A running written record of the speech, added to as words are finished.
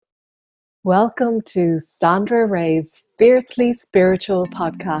Welcome to Sandra Ray's Fiercely Spiritual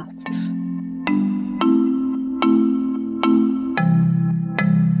podcast.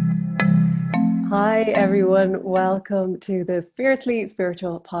 Hi, everyone. Welcome to the Fiercely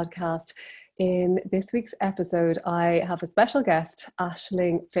Spiritual podcast. In this week's episode, I have a special guest,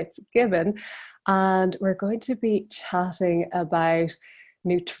 Aisling Fitzgibbon, and we're going to be chatting about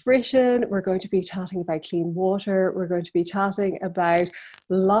nutrition. We're going to be chatting about clean water. We're going to be chatting about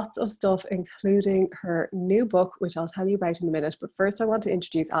lots of stuff, including her new book, which I'll tell you about in a minute. But first, I want to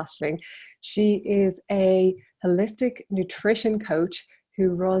introduce Aisling. She is a holistic nutrition coach who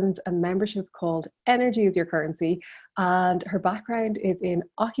runs a membership called Energy is Your Currency, and her background is in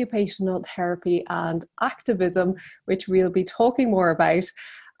occupational therapy and activism, which we'll be talking more about.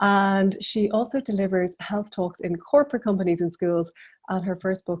 And she also delivers health talks in corporate companies and schools, and her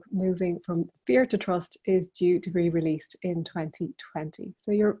first book, Moving from Fear to Trust, is due to be released in 2020.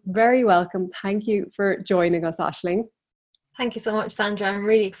 So you're very welcome. Thank you for joining us, Aisling. Thank you so much, Sandra. I'm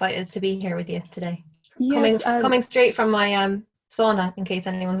really excited to be here with you today. Yes, coming straight from my sauna, in case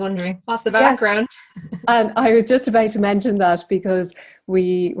anyone's wondering. What's the background? Yes. And I was just about to mention that because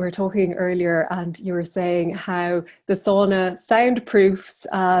we were talking earlier and you were saying how the sauna soundproofs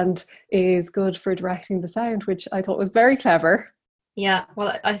and is good for directing the sound, which I thought was very clever. Yeah,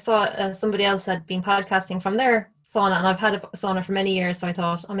 well, I saw somebody else had been podcasting from their sauna, and I've had a sauna for many years, so I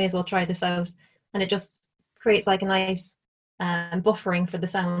thought I may as well try this out. And it just creates like a nice buffering for the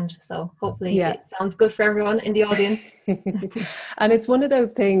sound, so hopefully It sounds good for everyone in the audience. And it's one of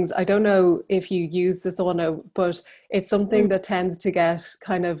those things, I don't know if you use the sauna, but it's something that tends to get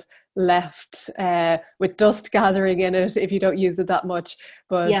kind of left with dust gathering in it if you don't use it that much,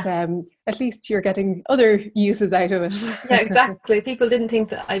 but at least you're getting other uses out of it. Yeah, exactly. People didn't think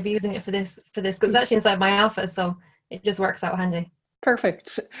that I'd be using it for this because it's actually inside my office, so it just works out handy.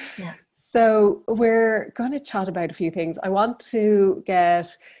 Perfect. Yeah. So we're going to chat about a few things. I want to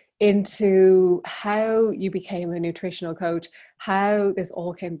get into how you became a nutritional coach, how this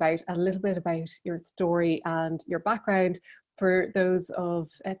all came about, and a little bit about your story and your background for those of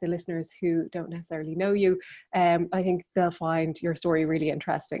the listeners who don't necessarily know you. I think they'll find your story really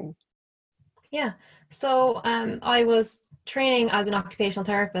interesting. Yeah. So I was training as an occupational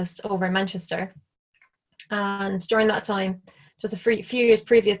therapist over in Manchester. And during that time, just a few years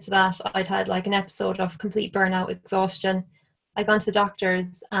previous to that, I'd had like an episode of complete burnout, exhaustion. I'd gone to the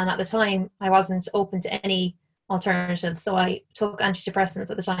doctors, and at the time I wasn't open to any alternatives. So I took antidepressants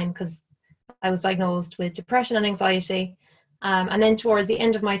at the time because I was diagnosed with depression and anxiety. And then towards the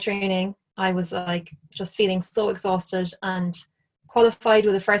end of my training, I was like just feeling so exhausted and qualified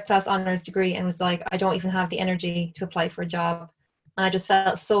with a first class honours degree, and was like, I don't even have the energy to apply for a job. And I just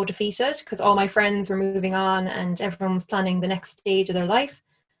felt so defeated because all my friends were moving on and everyone was planning the next stage of their life.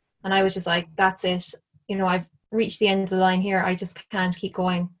 And I was just like, that's it. You know, I've reached the end of the line here. I just can't keep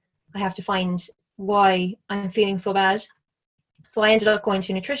going. I have to find why I'm feeling so bad. So I ended up going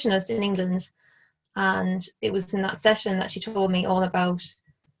to a nutritionist in England. And it was in that session that she told me all about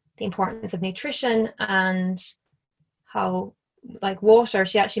the importance of nutrition and how, like water,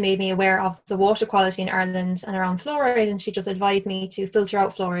 she actually made me aware of the water quality in Ireland and around fluoride, and she just advised me to filter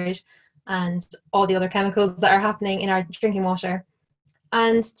out fluoride and all the other chemicals that are happening in our drinking water,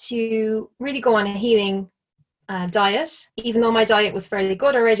 and to really go on a healing diet. Even though my diet was fairly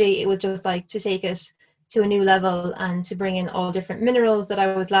good already, it was just like to take it to a new level and to bring in all different minerals that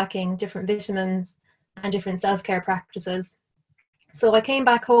I was lacking, different vitamins and different self-care practices. So I came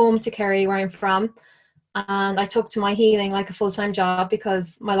back home to Kerry, where I'm from, and I took to my healing like a full-time job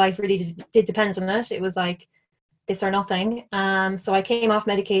because my life really did depend on it. It was like this or nothing. So I came off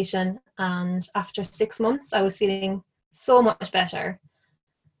medication, and after 6 months I was feeling so much better.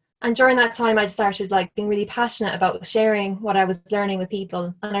 And during that time I started like being really passionate about sharing what I was learning with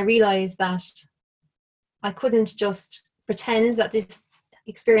people, and I realized that I couldn't just pretend that this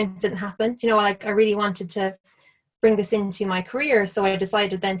experience didn't happen. You know, like I really wanted to bring this into my career. So I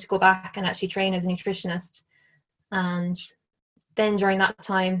decided then to go back and actually train as a nutritionist. And then during that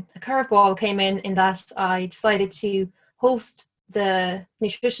time, a curveball came in that I decided to host the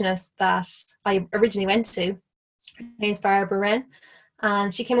nutritionist that I originally went to. Her name's Barbara Wren,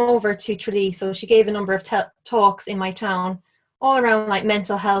 and she came over to Tralee. So she gave a number of talks in my town all around like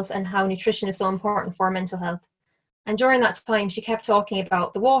mental health and how nutrition is so important for mental health. And during that time, she kept talking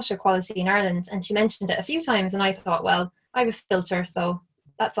about the water quality in Ireland, and she mentioned it a few times. And I thought, well, I have a filter, so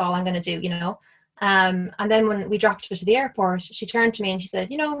that's all I'm going to do, you know. And then when we dropped her to the airport, she turned to me and she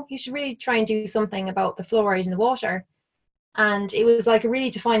said, you know, you should really try and do something about the fluoride in the water. And it was like a really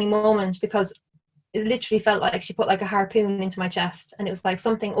defining moment because it literally felt like she put like a harpoon into my chest, and it was like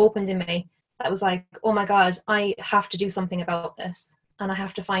something opened in me that was like, oh my God, I have to do something about this, and I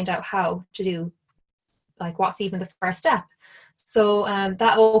have to find out how to do, like, what's even the first step. So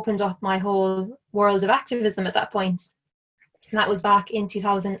that opened up my whole world of activism at that point, and that was back in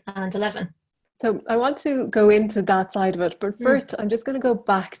 2011. So I want to go into that side of it, but first I'm just going to go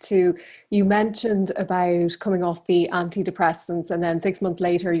back to, you mentioned about coming off the antidepressants and then 6 months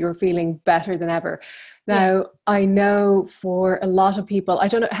later you were feeling better than ever. Now, I know for a lot of people, I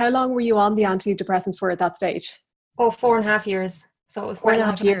don't know, how long were you on the antidepressants for at that stage? Oh, 4.5 years. So it was Four quite and a a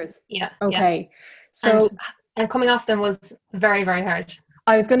long half time. years. Yeah. Okay. So and coming off them was very, very hard.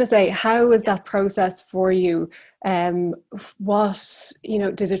 I was going to say, how was that process for you? What,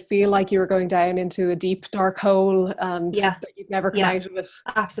 did it feel like you were going down into a deep, dark hole and that you'd never come out of it?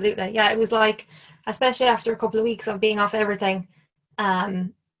 Absolutely. Yeah, it was like, especially after a couple of weeks of being off everything,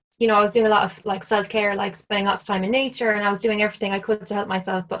 I was doing a lot of like self-care, like spending lots of time in nature, and I was doing everything I could to help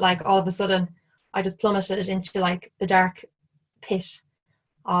myself. But like all of a sudden, I just plummeted into like the dark pit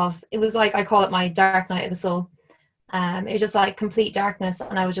of, it was like, I call it my dark night of the soul. It was just like complete darkness,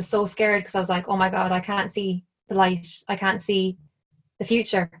 and I was just so scared because I was like, oh my God, I can't see the light, I can't see the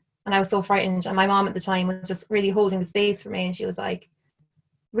future, and I was so frightened. And my mom at the time was just really holding the space for me, and she was like,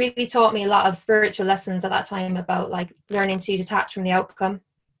 really taught me a lot of spiritual lessons at that time about like learning to detach from the outcome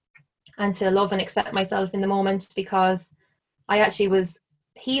and to love and accept myself in the moment, because I actually was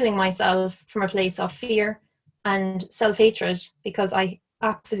healing myself from a place of fear and self-hatred, because I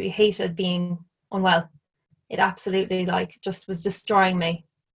absolutely hated being unwell. It absolutely like just was destroying me,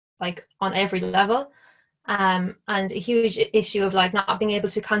 like on every level. And a huge issue of like not being able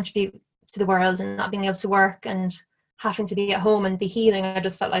to contribute to the world and not being able to work and having to be at home and be healing. I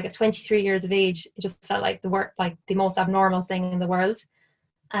just felt like at 23 years of age, it just felt like the most abnormal thing in the world.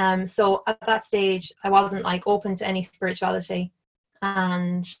 So at that stage, I wasn't like open to any spirituality.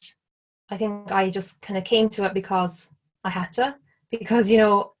 And I think I just kind of came to it because I had to, because,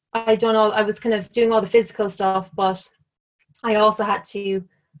 I was kind of doing all the physical stuff, but I also had to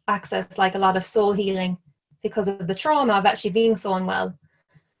access like a lot of soul healing because of the trauma of actually being so unwell.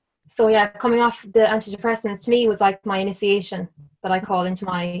 So yeah, coming off the antidepressants to me was like my initiation, that I call into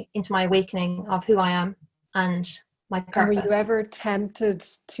my awakening of who I am and my purpose. And were you ever tempted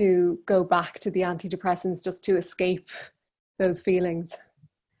to go back to the antidepressants just to escape those feelings?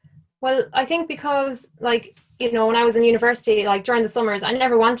 Well, I think because like, when I was in university, like during the summers, I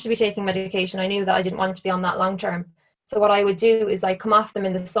never wanted to be taking medication. I knew that I didn't want to be on that long term. So what I would do is like come off them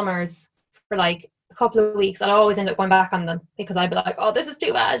in the summers for like a couple of weeks. I'd always end up going back on them because I'd be like, oh, this is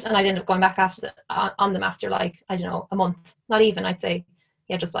too bad. And I'd end up going back on them after like, I don't know, a month. Not even, I'd say,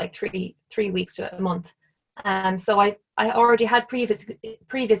 just like three weeks to a month. So I already had previous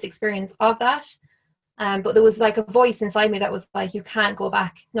experience of that. But there was like a voice inside me that was like, you can't go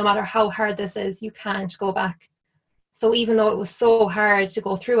back. No matter how hard this is, you can't go back. So even though it was so hard to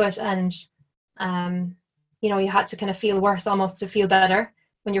go through it, and, you had to kind of feel worse almost to feel better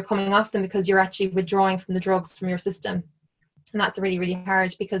when you're coming off them, because you're actually withdrawing from the drugs from your system. And that's really, really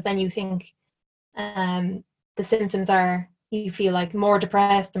hard, because then you think the symptoms are, you feel like more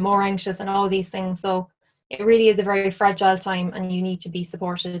depressed and more anxious and all these things. So it really is a very fragile time, and you need to be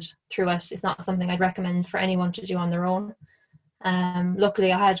supported through it. It's not something I'd recommend for anyone to do on their own.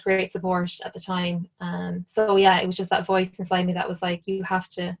 Luckily, I had great support at the time. So yeah, it was just that voice inside me that was like, you have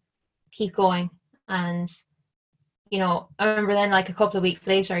to keep going. And, I remember then like a couple of weeks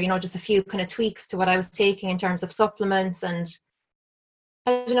later, just a few kind of tweaks to what I was taking in terms of supplements. And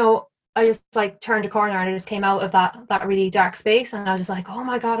I don't know, I just like turned a corner, and I just came out of that really dark space. And I was like, oh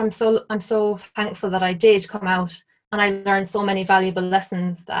my God, I'm so thankful that I did come out. And I learned so many valuable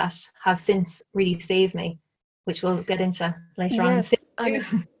lessons that have since really saved me, which we'll get into later on.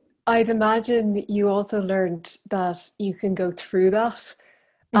 And I'd imagine you also learned that you can go through that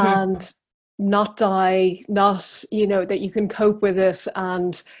and not die, not, that you can cope with it,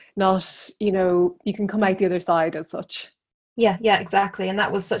 and not, you can come out the other side as such. Yeah, exactly. And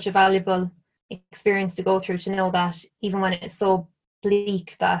that was such a valuable experience to go through, to know that even when it's so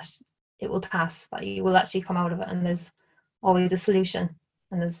bleak, that it will pass, that you will actually come out of it, and there's always a solution.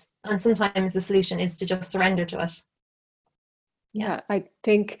 And sometimes the solution is to just surrender to it. Yeah, I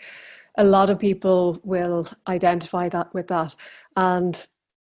think a lot of people will identify that with that. And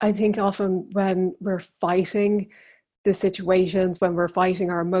I think often when we're fighting the situations, when we're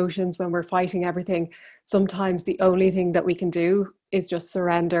fighting our emotions, when we're fighting everything, sometimes the only thing that we can do is just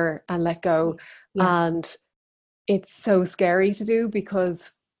surrender and let go. And it's so scary to do,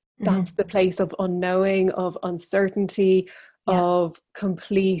 because that's the place of unknowing, of uncertainty, of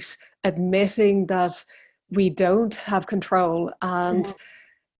complete admitting that we don't have control, and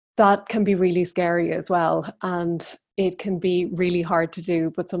that can be really scary as well, and it can be really hard to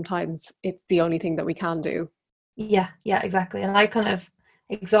do, but sometimes it's the only thing that we can do. Yeah, exactly. And I kind of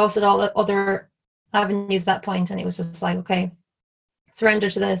exhausted all the other avenues at that point, and it was just like, okay, surrender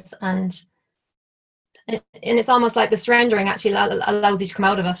to this. And it's almost like the surrendering actually allows you to come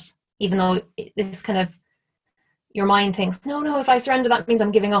out of it, even though it's kind of, your mind thinks, no, if I surrender, that means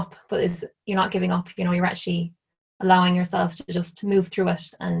I'm giving up. But you're not giving up, you're actually allowing yourself to just move through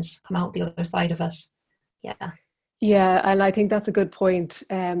it and come out the other side of it. Yeah, and I think that's a good point,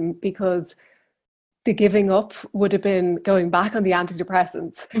 because the giving up would have been going back on the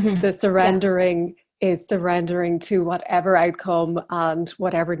antidepressants. The surrendering is surrendering to whatever outcome and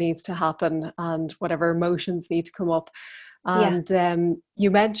whatever needs to happen and whatever emotions need to come up. And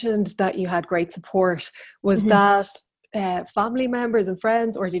you mentioned that you had great support. Was that family members and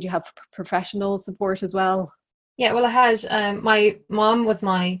friends, or did you have professional support as well? Yeah, well, I had my mom was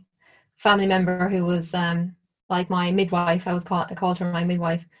my family member who was like my midwife. I called her my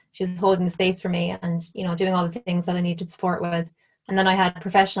midwife. She was holding the space for me and, doing all the things that I needed support with. And then I had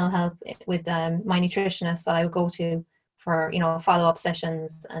professional help with my nutritionist that I would go to for, follow-up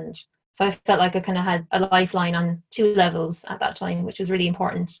sessions. And so I felt like I kind of had a lifeline on two levels at that time, which was really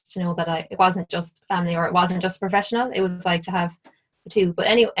important to know that it wasn't just family or it wasn't just professional. It was like to have the two. But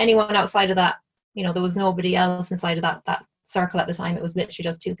anyone outside of that, there was nobody else inside of that circle at the time. It was literally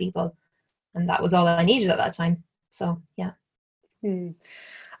just two people. And that was all I needed at that time. So, yeah.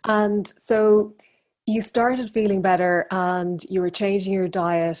 And so you started feeling better and you were changing your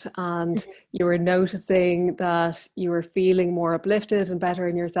diet and you were noticing that you were feeling more uplifted and better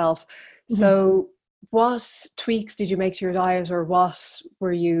in yourself. So what tweaks did you make to your diet, or what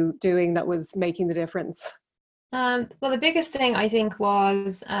were you doing that was making the difference? Well, the biggest thing I think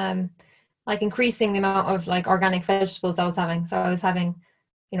was like increasing the amount of like organic vegetables I was having. So I was having,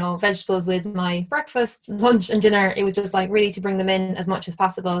 vegetables with my breakfast, lunch and dinner. It was just like really to bring them in as much as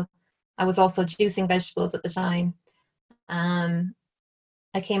possible. I was also juicing vegetables at the time.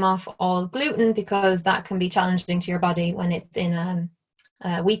 I came off all gluten because that can be challenging to your body when it's in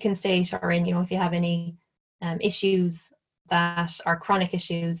a weakened state, or in, if you have any issues that are chronic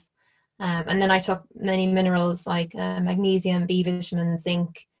issues. And then I took many minerals like magnesium, B vitamin,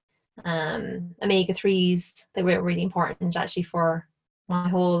 zinc, omega-3s. They were really important actually for my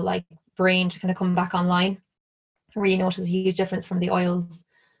whole like brain to kind of come back online. I really noticed a huge difference from the oils.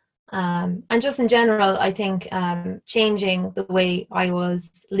 And just in general, I think changing the way I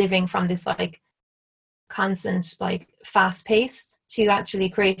was living from this like constant like fast pace to actually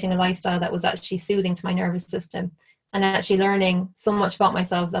creating a lifestyle that was actually soothing to my nervous system, and actually learning so much about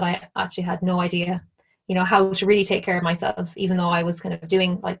myself that I actually had no idea, how to really take care of myself, even though I was kind of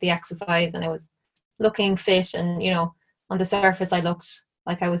doing like the exercise and I was looking fit and, on the surface I looked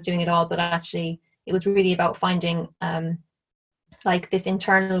like I was doing it all, but actually it was really about finding like this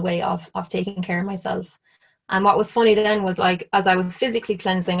internal way of taking care of myself. And what was funny then was, like, as I was physically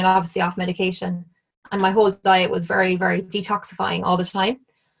cleansing and obviously off medication, and my whole diet was very, very detoxifying all the time,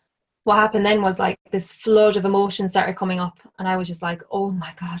 what happened then was like this flood of emotions started coming up, and I was just like, oh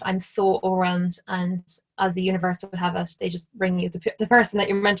my God, I'm so overwhelmed. And as the universe would have it, they just bring you the person that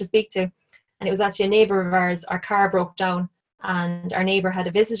you're meant to speak to. And it was actually a neighbor of ours. Our car broke down and our neighbor had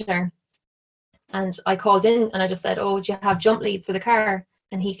a visitor. And I called in and I just said, oh, do you have jump leads for the car?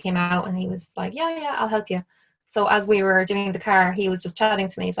 And he came out and he was like, yeah, I'll help you. So as we were doing the car, he was just chatting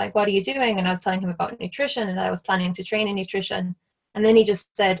to me. He's like, what are you doing? And I was telling him about nutrition and that I was planning to train in nutrition. And then he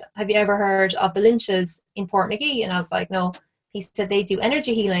just said, have you ever heard of the Lynches in Portmagee? And I was like, no. He said, they do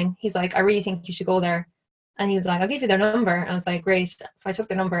energy healing. He's like, I really think you should go there. And he was like, I'll give you their number. And I was like, great. So I took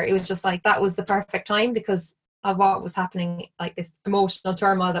their number. It was just like, that was the perfect time because of what was happening, like this emotional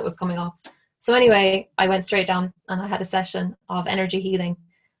turmoil that was coming up. So anyway, I went straight down and I had a session of energy healing.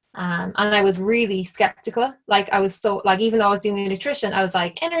 And I was really skeptical. Like I was so, like, even though I was doing the nutrition, I was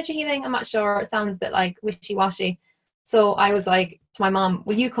like, energy healing, I'm not sure. It sounds a bit like wishy-washy. So I was like to my mom,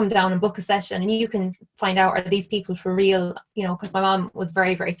 will you come down and book a session and you can find out, are these people for real? You know, because my mom was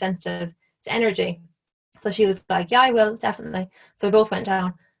very, very sensitive to energy. So she was like, yeah, I will, definitely. So we both went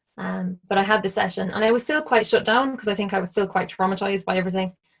down. But I had the session and I was still quite shut down because I think I was still quite traumatized by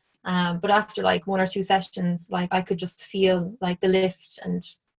everything. But after like 1 or 2 sessions, like I could just feel like the lift and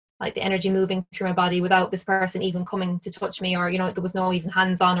like the energy moving through my body without this person even coming to touch me, or, you know, there was no even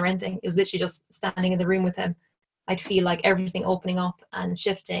hands on or anything. It was literally just standing in the room with him. I'd feel like everything opening up and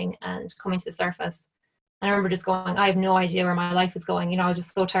shifting and coming to the surface. And I remember just going, I have no idea where my life is going. You know, I was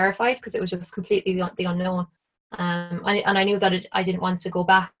just so terrified because it was just completely the unknown. And I knew that I didn't want to go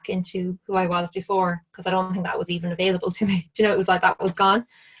back into who I was before, because I don't think that was even available to me. Do you know, it was like that was gone.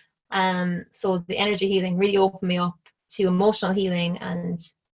 So the energy healing really opened me up to emotional healing, and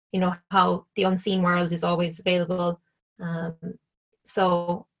you know how the unseen world is always available.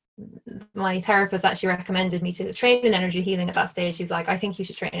 So my therapist actually recommended me to train in energy healing at that stage. She was like, I think you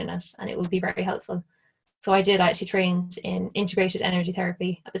should train in it and it will be very helpful. So I did. I actually trained in integrated energy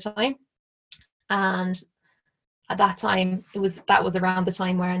therapy at the time. And at that time, that was around the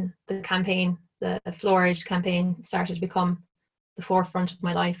time when the campaign, the Flourish campaign, started to become the forefront of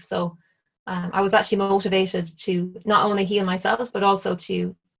my life. So I was actually motivated to not only heal myself, but also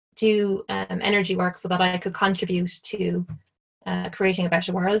to do energy work so that I could contribute to creating a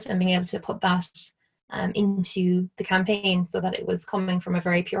better world, and being able to put that into the campaign so that it was coming from a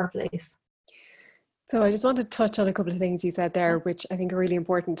very pure place. So I just want to touch on a couple of things you said there, which I think are really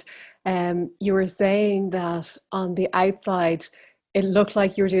important. You were saying that on the outside, it looked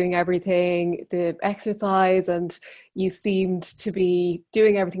like you were doing everything, the exercise, and you seemed to be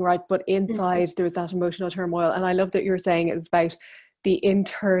doing everything right, but inside there was that emotional turmoil. And I love that you were saying it was about the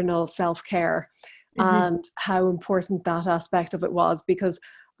internal self-care and how important that aspect of it was, because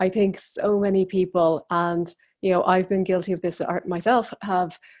I think so many people, and you know, I've been guilty of this myself,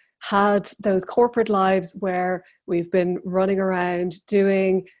 have had those corporate lives where we've been running around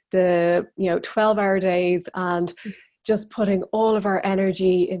doing the 12-hour days and just putting all of our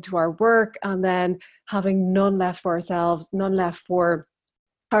energy into our work, and then having none left for ourselves, none left for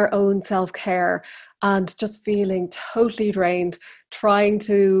our own self-care, and just feeling totally drained, trying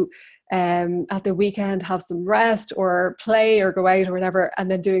to at the weekend have some rest or play or go out or whatever, and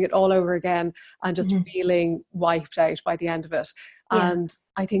then doing it all over again and just feeling wiped out by the end of it. Yeah. And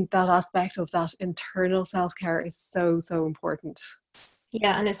I think that aspect of that internal self-care is so, so important.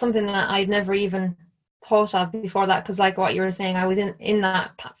 Yeah, and it's something that I'd never even thought of before that, because like what you were saying, I was in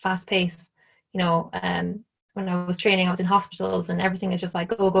that fast pace, you know, when I was training, I was in hospitals and everything is just like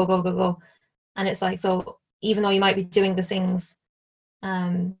go, go, go, go, go. And it's like, so even though you might be doing the things,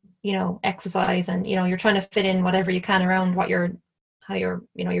 you know, exercise, and you know, you're trying to fit in whatever you can around how your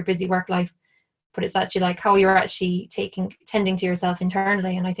your busy work life, but it's actually like how you're actually tending to yourself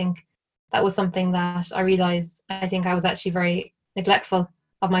internally. And I think that was something that I realized, I think I was actually very neglectful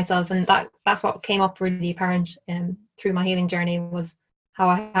of myself, and that's what came up really apparent through my healing journey, was how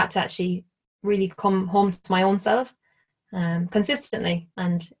I had to actually really come home to my own self consistently.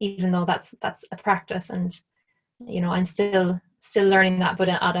 And even though that's a practice, and you know, I'm still learning that, but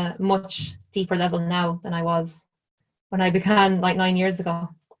at a much deeper level now than I was when I began like 9 years ago.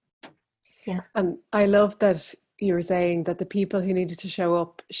 Yeah. And I love that you were saying that the people who needed to show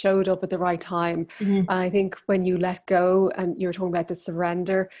up showed up at the right time. And I think when you let go, and you're talking about the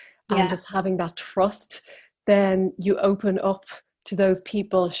surrender and just having that trust, then you open up to those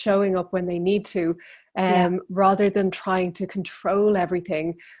people showing up when they need to, rather than trying to control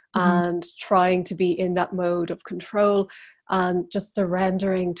everything and trying to be in that mode of control, and just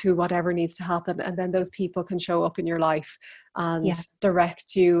surrendering to whatever needs to happen. And then those people can show up in your life and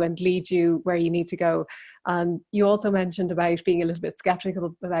direct you and lead you where you need to go. And you also mentioned about being a little bit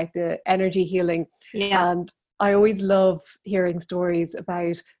skeptical about the energy healing. And I always love hearing stories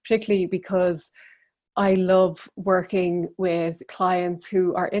about, particularly because I love working with clients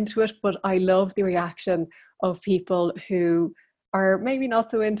who are into it, but I love the reaction of people who are maybe not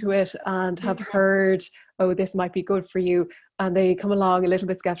so into it and have heard, oh, this might be good for you, and they come along a little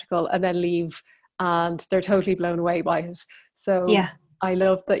bit skeptical and then leave and they're totally blown away by it. So I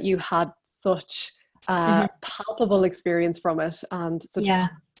love that you had such a palpable experience from it, and such a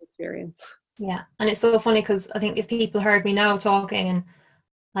palpable experience. Yeah, and it's so funny because I think if people heard me now talking and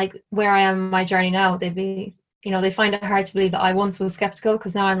like where I am in my journey now, they'd be, you know, they find it hard to believe that I once was skeptical,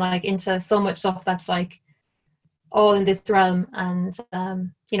 because now I'm like into so much stuff that's like all in this realm, and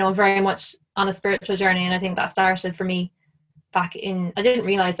you know, very much on a spiritual journey. And I think that started for me back in, I didn't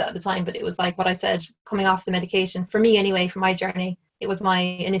realize that at the time, but it was like what I said, coming off the medication, for me anyway, for my journey, it was my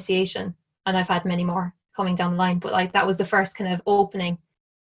initiation, and I've had many more coming down the line, but like that was the first kind of opening.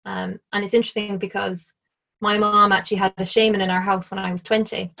 And it's interesting because my mom actually had a shaman in our house when I was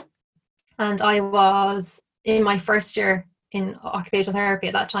 20, and I was in my first year in occupational therapy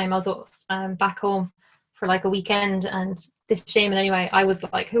at that time. I was back home for like a weekend, and this shaman, anyway, I was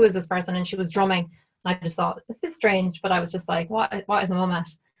like, who is this person? And she was drumming, and I just thought, this is strange, but I was just like, what is my mum at?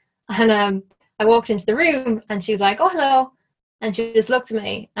 And I walked into the room and she was like, oh, hello. And she just looked at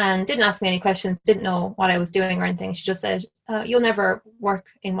me and didn't ask me any questions, didn't know what I was doing or anything. She just said, you'll never work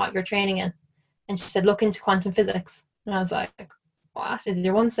in what you're training in. And she said, look into quantum physics. And I was like, what is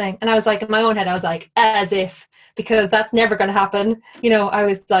your one saying? And I was like, in my own head, I was like, as if, because that's never going to happen. You know, I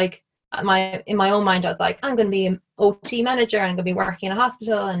was like, in my own mind, I was like, I'm going to be an OT manager, and I'm going to be working in a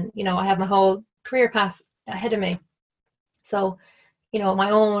hospital, and, you know, I have my whole career path ahead of me. So, you know, my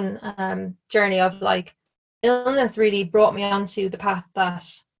own journey of like illness really brought me onto the path that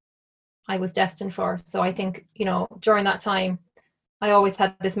I was destined for. So I think, you know, during that time, I always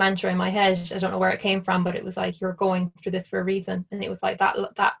had this mantra in my head. I don't know where it came from, but it was like, you're going through this for a reason. And it was like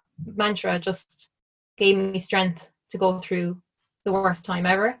that mantra just gave me strength to go through the worst time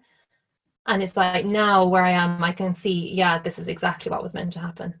ever. And it's like, now where I am, I can see, yeah, this is exactly what was meant to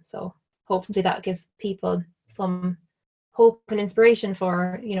happen. So hopefully that gives people some hope and inspiration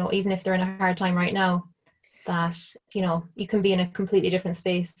for, you know, even if they're in a hard time right now, that, you know, you can be in a completely different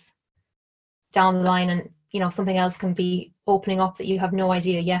space down the line, and, you know, something else can be opening up that you have no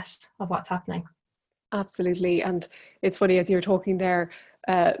idea yet of what's happening. Absolutely. And it's funny, as you're talking there,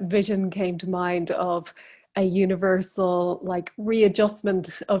 vision came to mind of a universal like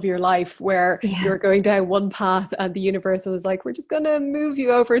readjustment of your life, where you're going down one path and the universe was like, we're just going to move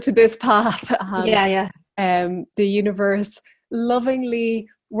you over to this path. And the universe lovingly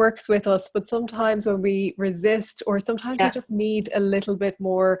works with us, but sometimes when we resist, or sometimes we just need a little bit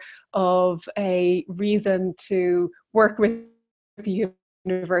more of a reason to work with the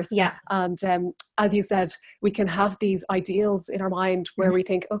universe. And as you said, we can have these ideals in our mind where we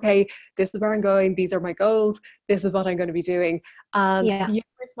think, okay, this is where I'm going, these are my goals, this is what I'm going to be doing, and the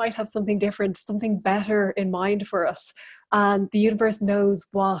universe might have something different, something better in mind for us, and the universe knows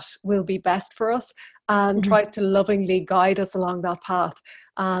what will be best for us and tries to lovingly guide us along that path.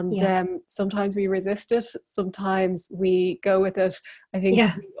 And sometimes we resist it, sometimes we go with it. I think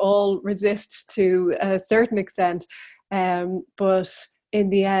we all resist to a certain extent, but in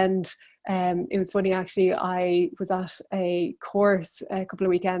the end, it was funny actually, I was at a course a couple of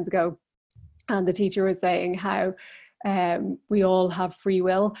weekends ago, and the teacher was saying how we all have free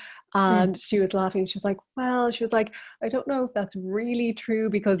will, and she was laughing. She was like, well, she was like, I don't know if that's really true,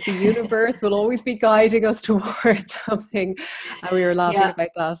 because the universe will always be guiding us towards something. And we were laughing about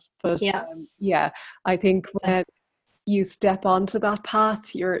that. But I think when you step onto that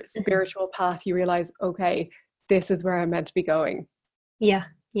path, your spiritual path, you realize, okay, this is where I'm meant to be going. Yeah,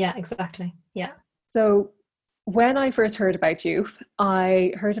 exactly. Yeah. So when I first heard about you,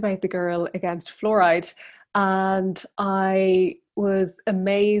 I heard about the Girl Against Fluoride, and I was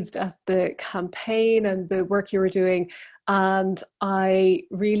amazed at the campaign and the work you were doing. And I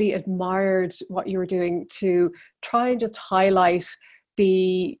really admired what you were doing to try and just highlight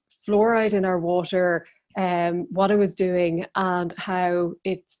the fluoride in our water, what it was doing and how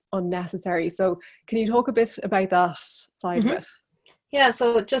it's unnecessary. So can you talk a bit about that side of it? Yeah,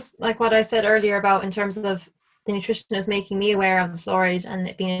 so just like what I said earlier about in terms of the nutritionist making me aware of the fluoride and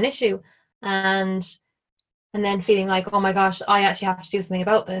it being an issue, and then feeling like, oh my gosh, I actually have to do something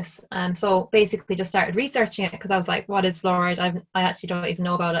about this. So basically just started researching it, because I was like, what is fluoride? I actually don't even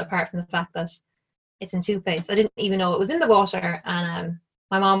know about it, apart from the fact that it's in toothpaste. I didn't even know it was in the water, and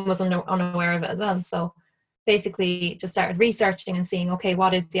my mom was unaware of it as well. So basically just started researching and seeing, okay,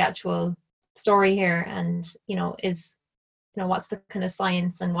 what is the actual story here? And, you know, what's the kind of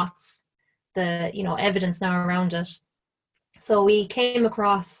science and what's the, you know, evidence now around it. So we came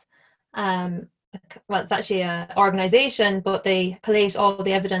across, well, it's actually an organization, but they collate all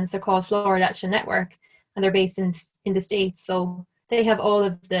the evidence. They're called Fluoride Action Network, and they're based in the States. So they have all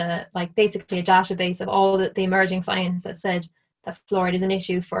of the, like, basically a database of all the emerging science that said that fluoride is an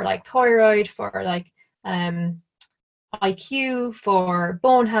issue for like thyroid, for like IQ, for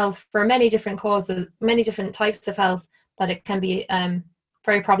bone health, for many different causes, many different types of health, that it can be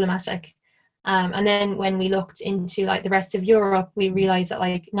very problematic. And then when we looked into like the rest of Europe, we realized that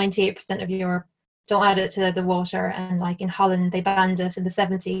like 98% of Europe don't add it to the water. And like in Holland, they banned it in the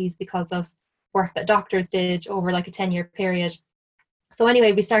 70s because of work that doctors did over like a 10-year period. So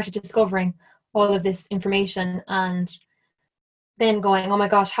anyway, we started discovering all of this information, and then going, oh my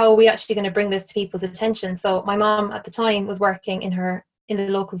gosh, how are we actually going to bring this to people's attention? So my mom at the time was working in the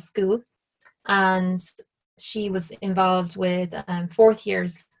local school, and she was involved with fourth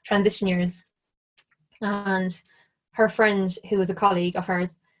years, transition years. And her friend, who was a colleague of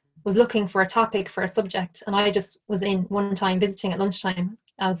hers, was looking for a topic for a subject. And I just was in one time visiting at lunchtime.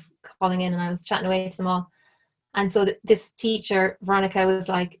 I was calling in and I was chatting away to them all. And so this teacher, Veronica, was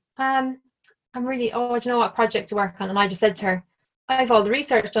like, I'm really, do you know what project to work on? And I just said to her, I have all the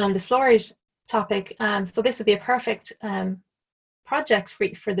research done on this fluoride topic. So this would be a perfect project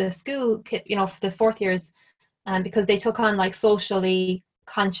for the school, you know, for the fourth years, because they took on like socially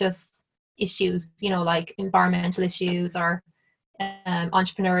conscious issues, you know, like environmental issues or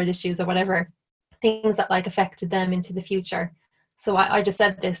entrepreneurial issues or whatever, things that like affected them into the future. So I just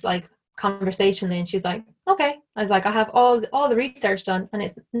said this like conversationally, and she's like, okay. I was like, I have all the research done, and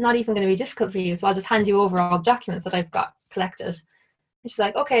it's not even going to be difficult for you, so I'll just hand you over all the documents that I've got collected. And she's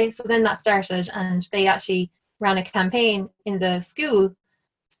like, okay. So then that started, and they actually ran a campaign in the school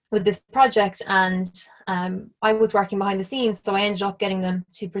with this project, and I was working behind the scenes, so I ended up getting them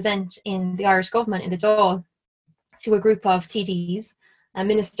to present in the Irish government in the Dáil to a group of TDs and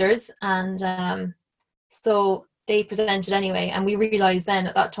ministers, and so they presented anyway, and we realized then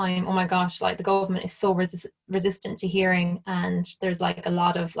at that time, oh my gosh, like the government is so resistant to hearing, and there's like a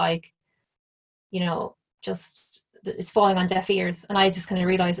lot of like, you know, just it's falling on deaf ears. And I just kind of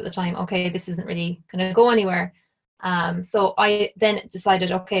realized at the time, okay, this isn't really going to go anywhere. So I then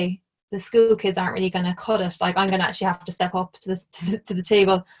decided, okay, the school kids aren't really going to cut it. Like I'm going to actually have to step up to this to the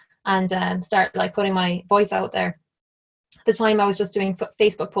table and start like putting my voice out there. At the time I was just doing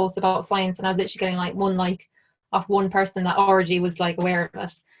Facebook posts about science, and I was literally getting like one like off one person that already was like aware of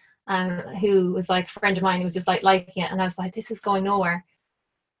it, who was like a friend of mine who was just like liking it, and I was like, this is going nowhere.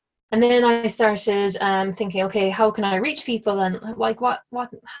 And then I started thinking, okay, how can I reach people, and like what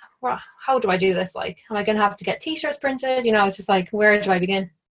how do I do this? Like, am I going to have to get t-shirts printed? You know, it's just like, where do I begin?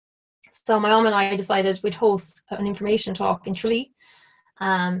 So my mom and I decided we'd host an information talk in Tralee.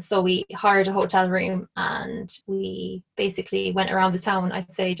 So we hired a hotel room, and we basically went around the town,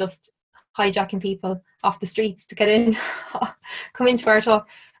 I'd say just hijacking people off the streets to get in, come into our talk.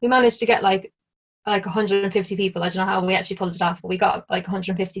 We managed to get like 150 people. I don't know how we actually pulled it off, but we got like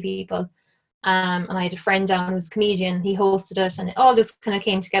 150 people. And I had a friend down who was a comedian. He hosted it, and it all just kind of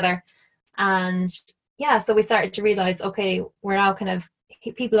came together. And yeah, so we started to realize, okay, we're now kind of,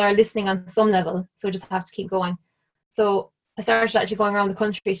 people are listening on some level, so we just have to keep going. So I started actually going around the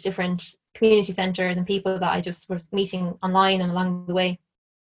country to different community centres and people that I just was meeting online and along the way.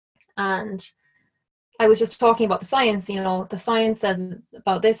 And I was just talking about the science, you know, the science says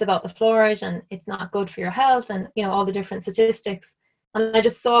about this, about the fluoride, and it's not good for your health, and, you know, all the different statistics. And I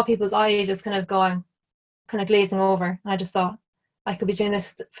just saw people's eyes just kind of going, kind of glazing over. And I just thought, I could be doing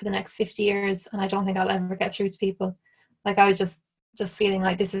this for the next 50 years, and I don't think I'll ever get through to people. Like, I was just feeling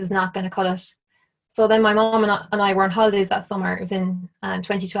like this is not going to cut it. So then my mom and I were on holidays that summer. It was in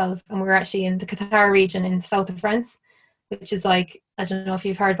 2012, and we were actually in the Qatar region in the south of France, which is like, I don't know if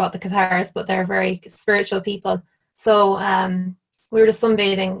you've heard about the Cathars, but they're very spiritual people. So we were just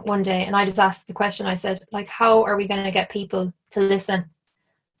sunbathing one day, and I just asked the question. I said, like, how are we going to get people to listen?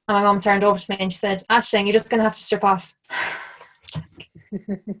 And my mom turned over to me and she said, Aisling, you're just going to have to strip off.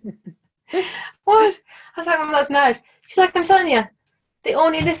 What? I was like, Mom, that's mad. She's like, I'm telling you, they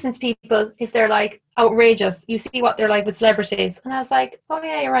only listen to people if they're like outrageous. You see what they're like with celebrities. And I was like, oh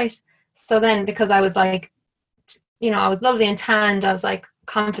yeah, you're right. So then, because I was like, you know, I was lovely and tanned, I was like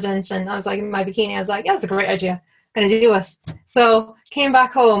confident, and I was like in my bikini, I was like, yeah, that's a great idea, I'm gonna do it. So came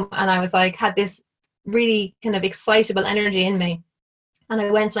back home, and I was like, had this really kind of excitable energy in me, and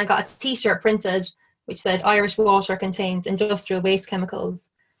I went and I got a t-shirt printed which said Irish water contains industrial waste chemicals,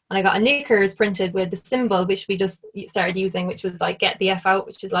 and I got a knickers printed with the symbol which we just started using, which was like get the F out,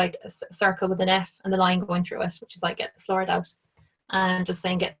 which is like a circle with an F and the line going through it, which is like get the fluoride out, and just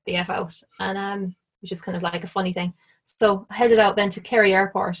saying get the F out, and which is kind of like a funny thing. So I headed out then to Kerry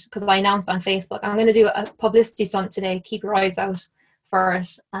Airport, because I announced on Facebook, I'm going to do a publicity stunt today, keep your eyes out for it.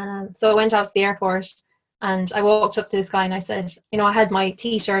 So I went out to the airport, and I walked up to this guy, and I said, you know, I had my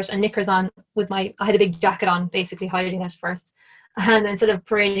t-shirt and knickers on with I had a big jacket on, basically hiding it first. And instead of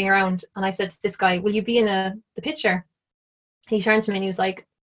parading around, and I said to this guy, will you be in the picture? And he turned to me and he was like,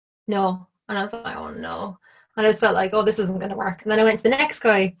 no. And I was like, oh no. And I just felt like, oh, this isn't going to work. And then I went to the next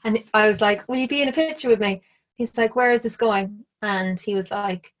guy, and I was like, will you be in a picture with me? He's like, where is this going? And he was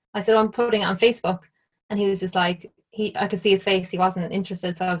like, I said, oh, I'm putting it on Facebook. And he was just like, I could see his face, he wasn't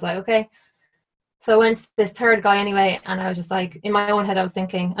interested. So I was like, okay. So I went to this third guy anyway, and I was just like, in my own head, I was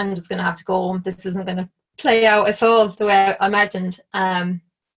thinking, I'm just going to have to go home. This isn't going to play out at all the way I imagined. And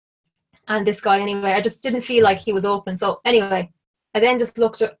this guy anyway, I just didn't feel like he was open. So anyway, I then just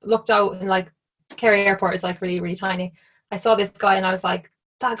looked out, and like, Kerry Airport is like really, really tiny. I saw this guy, and I was like,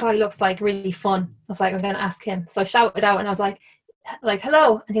 that guy looks like really fun. I was like, I'm going to ask him. So I shouted out, and I was like,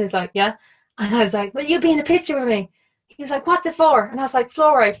 hello. And he was like, yeah. And I was like, will you be in a picture with me? He was like, what's it for? And I was like,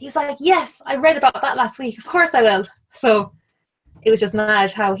 fluoride. He was like, yes, I read about that last week. Of course I will. So it was just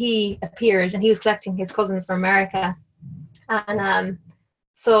mad how he appeared, and he was collecting his cousins from America. And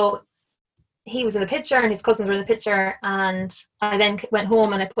so he was in the picture, and his cousins were in the picture. And I then went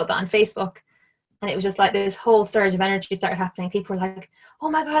home, and I put that on Facebook. And it was just like this whole surge of energy started happening. People were like, oh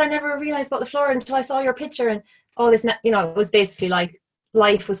my God, I never realized about the flora until I saw your picture. And all this, you know, it was basically like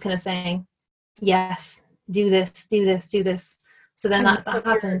life was kind of saying, yes, do this, do this, do this. So then And that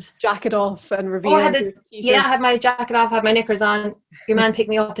happened. Jacket off and Oh, I revealed had your t-shirt. yeah, I had my jacket off, had my knickers on. Your man picked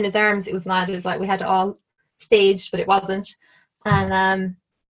me up in his arms. It was mad. It was like we had it all staged, but it wasn't. And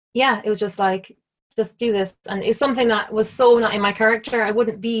yeah, it was just like, just do this. And it's something that was so not in my character. I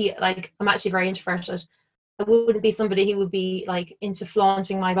wouldn't be like, I'm actually very introverted. I wouldn't be somebody who would be like into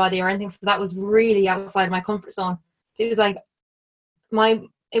flaunting my body or anything. So that was really outside of my comfort zone. It was like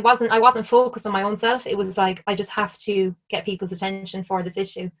I wasn't focused on my own self. It was like, I just have to get people's attention for this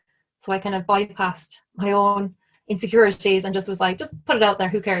issue. So I kind of bypassed my own insecurities and just was like, just put it out there,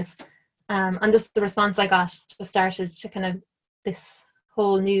 who cares? And just the response I got just started to kind of, this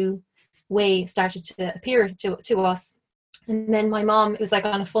whole new way started to appear to us. And then my mom, it was like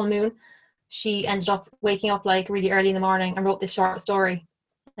on a full moon, she ended up waking up like really early in the morning and wrote this short story.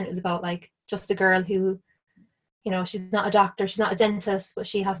 And it was about like just a girl who, you know, she's not a doctor, she's not a dentist, but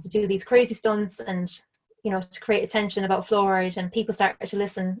she has to do these crazy stunts and, you know, to create attention about fluoride. And people started to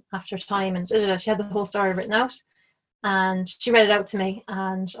listen after time, and she had the whole story written out. And she read it out to me,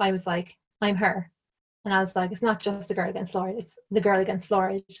 and I was like, I'm her. And I was like, it's not just the girl against fluoride, it's the girl against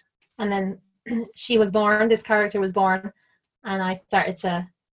fluoride. And then she was born, this character was born, and I started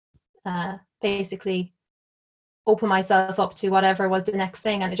to basically open myself up to whatever was the next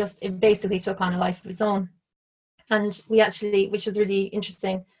thing. And it basically took on a life of its own. And we actually, which was really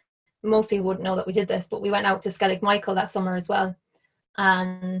interesting, most people wouldn't know that we did this, but we went out to Skellig Michael that summer as well.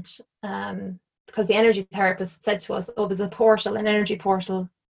 And because the energy therapist said to us, oh, there's a portal, an energy portal,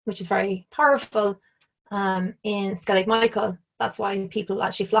 which is very powerful in Skellig Michael. That's why people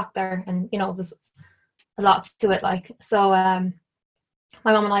actually flock there. And, you know, there's a lot to it. Like, so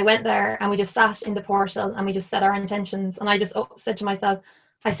my mum and I went there, and we just sat in the portal, and we just set our intentions. And I just said to myself,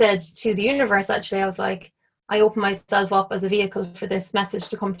 I said to the universe, actually, I was like, I open myself up as a vehicle for this message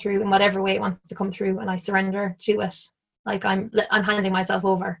to come through in whatever way it wants to come through, and I surrender to it. Like I'm handing myself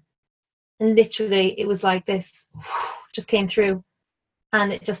over. And literally it was like this just came through,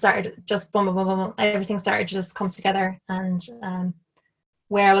 and it just started, just boom, boom, boom, boom. Everything started to just come together. And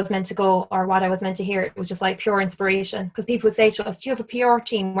where I was meant to go or what I was meant to hear, it was just like pure inspiration. Because people would say to us, do you have a PR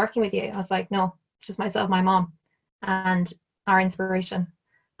team working with you? I was like, no, it's just myself, my mom, and our inspiration.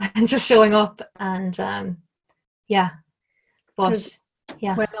 And just showing up. And yeah, but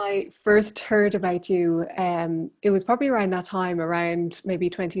yeah. When I first heard about you, it was probably around that time, around maybe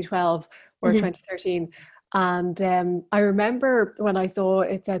 2012 or 2013. And I remember when I saw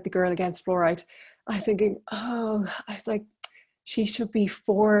it said the girl against fluoride, I was thinking, I was like, she should be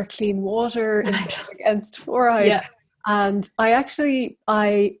for clean water instead of against fluoride. Yeah. And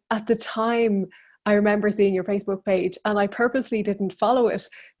at the time, I remember seeing your Facebook page, and I purposely didn't follow it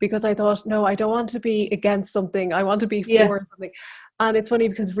because I thought, no, I don't want to be against something. I want to be for something. And it's funny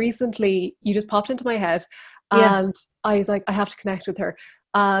because recently you just popped into my head, and I was like, I have to connect with her.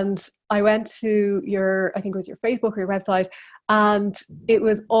 And I went to I think it was your Facebook or your website, and it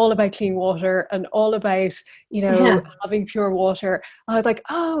was all about clean water and all about, you know, having pure water. And I was like,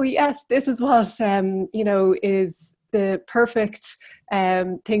 oh yes, this is what, you know, is the perfect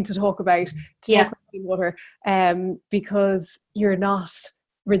thing to talk about, talk about clean water, because you're not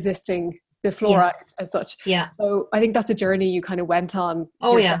resisting the fluoride as such. So I think that's a journey you kind of went on.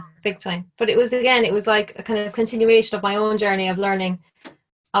 Oh yourself. Yeah, big time. But it was like a kind of continuation of my own journey of learning,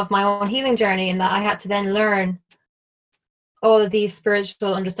 of my own healing journey, and that I had to then learn all of these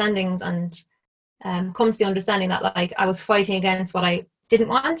spiritual understandings and come to the understanding that like I was fighting against what I didn't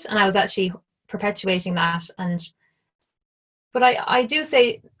want, and I was actually perpetuating that. But I do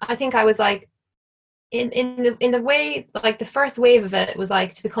say, I think I was like, in the way, like the first wave of it was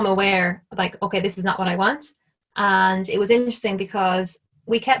like to become aware, like, okay, this is not what I want. And it was interesting because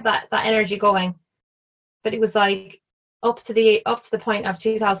we kept that energy going, but it was like up to the point of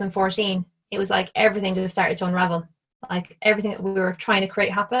 2014, it was like everything just started to unravel. Like everything that we were trying to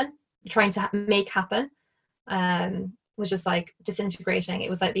create happen, trying to make happen, was just like disintegrating. It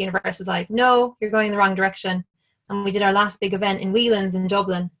was like the universe was like, no, you're going in the wrong direction. And we did our last big event in Whelan's in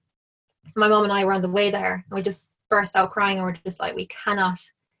Dublin. My mom and I were on the way there, and we just burst out crying, and we're just like, we cannot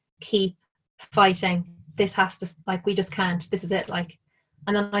keep fighting. This has to, like, we just can't. This is it. Like,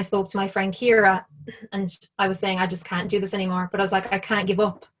 and then I spoke to my friend Kira, and I was saying, I just can't do this anymore. But I was like, I can't give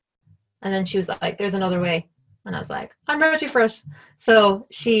up. And then she was like, there's another way. And I was like, I'm ready for it. So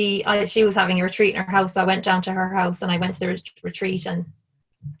she was having a retreat in her house. So I went down to her house, and I went to the retreat, and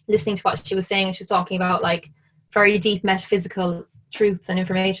listening to what she was saying, and she was talking about like very deep metaphysical truths and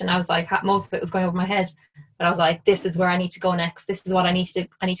information. I was like, most of it was going over my head, but I was like, this is where I need to go next. This is what I need to do.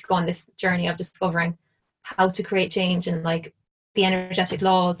 I need to go on this journey of discovering how to create change and like the energetic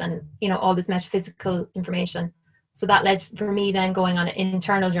laws and, you know, all this metaphysical information. So that led for me then going on an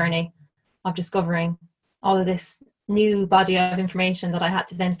internal journey of discovering all of this new body of information that I had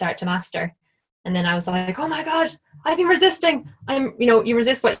to then start to master. And then I was like, oh my God, I've been resisting. You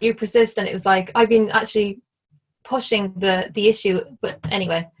resist what you persist. And it was like, I've been actually pushing the issue. But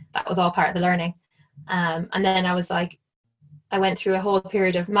anyway, that was all part of the learning. And then I was like, I went through a whole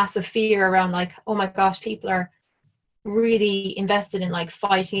period of massive fear around like, oh my gosh, people are really invested in like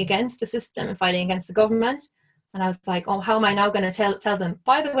fighting against the system and fighting against the government. And I was like, oh, how am I now going to tell them,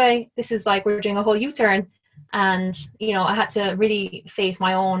 by the way, this is like, we're doing a whole U-turn. And, you know, I had to really face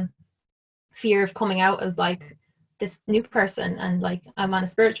my own fear of coming out as like this new person, and like I'm on a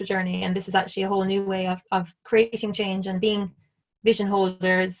spiritual journey, and this is actually a whole new way of creating change and being vision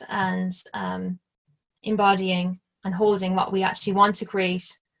holders and embodying and holding what we actually want to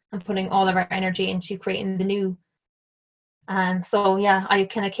create and putting all of our energy into creating the new. So yeah, I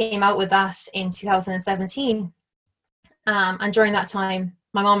kind of came out with that in 2017. And during that time,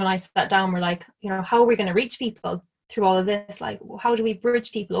 my mom and I sat down, we're like, you know, how are we going to reach people through all of this? Like, how do we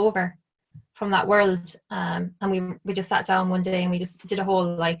bridge people over from that world? And we just sat down one day and we just did a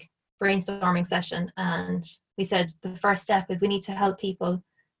whole like brainstorming session. And we said, the first step is we need to help people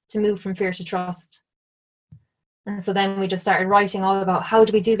to move from fear to trust. And so then we just started writing all about how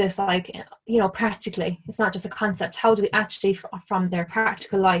do we do this, like, you know, practically. It's not just a concept. How do we actually from their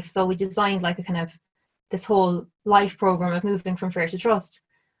practical life? So we designed like a kind of this whole life program of moving from fear to trust.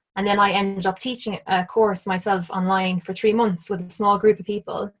 And then I ended up teaching a course myself online for 3 months with a small group of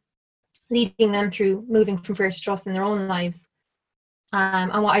people, leading them through moving from fear to trust in their own lives.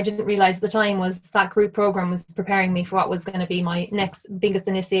 And what I didn't realize at the time was that group program was preparing me for what was going to be my next biggest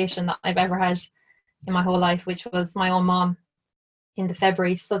initiation that I've ever had in my whole life, which was my own mom in the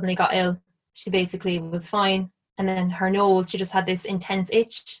February suddenly got ill. She basically was fine. And then her nose, she just had this intense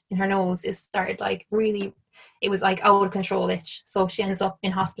itch in her nose. It started like really, it was like out of control itch. So she ends up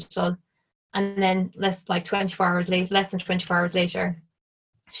in hospital. And then less than 24 hours later,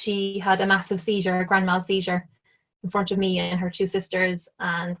 she had a massive seizure, a grand mal seizure in front of me and her 2 sisters,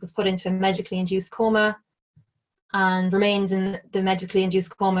 and was put into a medically induced coma and remained in the medically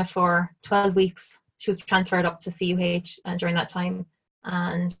induced coma for 12 weeks. She was transferred up to CUH during that time,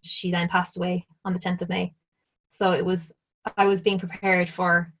 and she then passed away on the 10th of May. So I was being prepared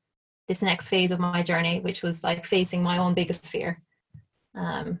for this next phase of my journey, which was like facing my own biggest fear.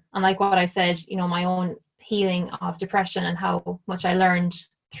 And like what I said, you know, my own healing of depression and how much I learned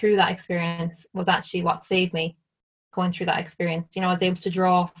through that experience was actually what saved me going through that experience. You know, I was able to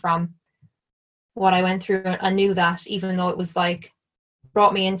draw from what I went through. I knew that even though it was like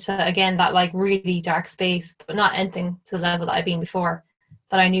brought me into, again, that like really dark space, but not anything to the level that I'd been before,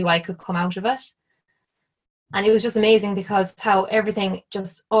 that I knew I could come out of it. And it was just amazing because how everything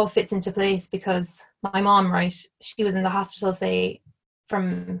just all fits into place, because my mom, right, she was in the hospital, say,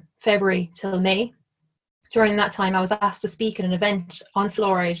 from February till May. During that time, I was asked to speak at an event on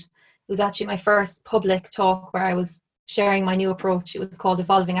fluoride. It was actually my first public talk where I was sharing my new approach. It was called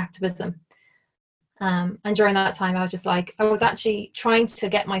Evolving Activism. And during that time, I was just like, I was actually trying to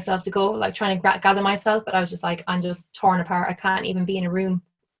get myself to go, like trying to gather myself, but I was just like, I'm just torn apart. I can't even be in a room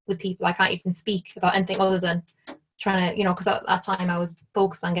with people. I can't even speak about anything other than trying to, you know, because at that time I was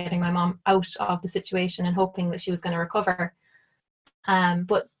focused on getting my mom out of the situation and hoping that she was going to recover.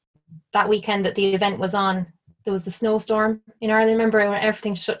 But that weekend that the event was on, there was the snowstorm in Ireland. Remember when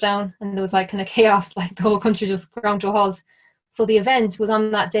everything shut down and there was like kind of chaos, like the whole country just ground to a halt. So the event was on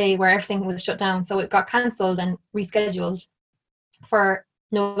that day where everything was shut down. So it got cancelled and rescheduled for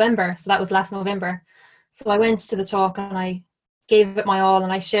November. So that was last November. So I went to the talk and I gave it my all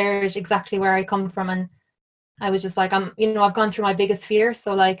and I shared exactly where I come from. And I was just like, I've gone through my biggest fear.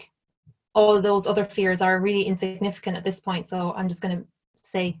 So like all of those other fears are really insignificant at this point. So I'm just going to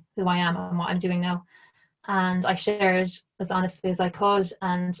say who I am and what I'm doing now. And I shared as honestly as I could.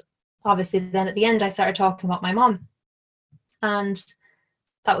 And obviously then at the end, I started talking about my mom. And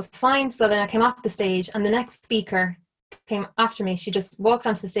that was fine. So then I came off the stage and the next speaker came after me. She just walked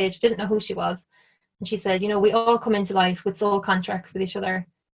onto the stage, didn't know who she was. And she said, you know, we all come into life with soul contracts with each other.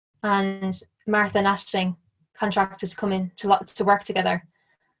 And Martha and Aisling contracted to come in to work together.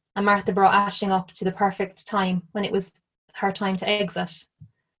 And Martha brought Aisling up to the perfect time when it was her time to exit,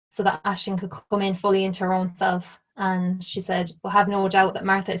 so that Aisling could come in fully into her own self. And she said, we'll have no doubt that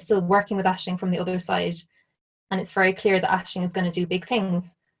Martha is still working with Aisling from the other side. And it's very clear that Aisling is going to do big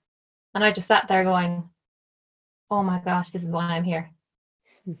things. And I just sat there going, oh my gosh, this is why I'm here.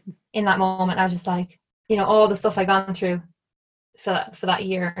 In that moment, I was just like, you know, all the stuff I gone through for that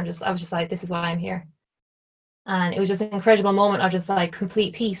year, I was just like, this is why I'm here. And it was just an incredible moment of just like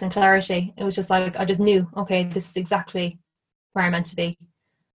complete peace and clarity. It was just like, I just knew, okay, this is exactly where I'm meant to be.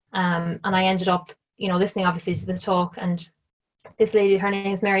 And I ended up, you know, listening obviously to the talk, and this lady, her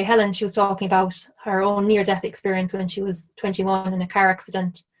name is Mary Helen, she was talking about her own near-death experience when she was 21 in a car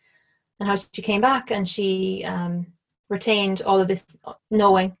accident, and how she came back and she retained all of this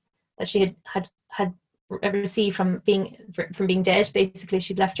knowing that she had received from being dead. Basically,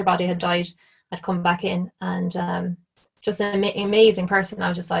 she'd left her body, had died, had come back in, and just an amazing person. I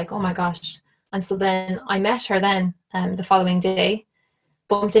was just like, oh my gosh. And so then I met her then the following day,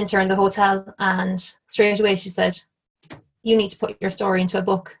 bumped into her in the hotel, and straight away she said, you need to put your story into a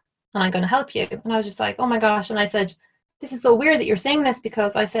book and I'm going to help you. And I was just like, oh my gosh. And I said, this is so weird that you're saying this,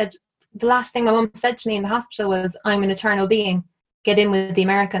 because I said, the last thing my mum said to me in the hospital was, I'm an eternal being, get in with the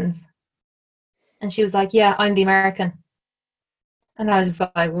Americans. And she was like, yeah, I'm the American. And I was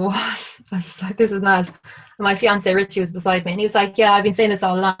just like, what? I was just like, this is mad. And my fiance Richie was beside me, and he was like, yeah, I've been saying this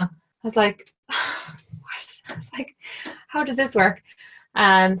all along. I was like, what? I was like, how does this work?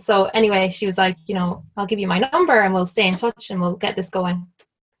 So anyway, she was like, you know, I'll give you my number and we'll stay in touch and we'll get this going.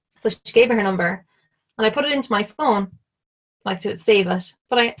 So she gave me her number, and I put it into my phone, like to save it,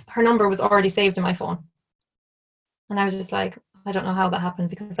 but her number was already saved in my phone. And I was just like, I don't know how that happened,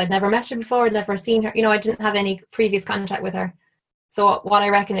 because I'd never met her before, I'd never seen her, you know, I didn't have any previous contact with her. So what I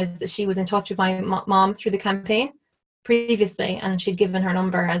reckon is that she was in touch with my mom through the campaign previously, and she'd given her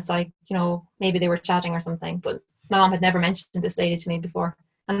number as like, you know, maybe they were chatting or something, but my mom had never mentioned this lady to me before.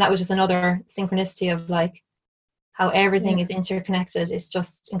 And that was just another synchronicity of like how everything is interconnected. It's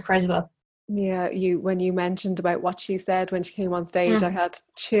just incredible. Yeah, when you mentioned about what she said when she came on stage, I had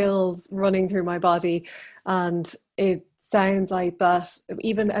chills running through my body. And it sounds like that,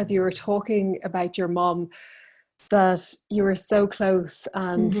 even as you were talking about your mom, that you were so close,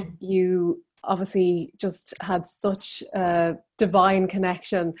 and you obviously just had such a divine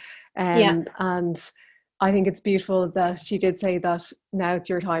connection. And I think it's beautiful that she did say that now it's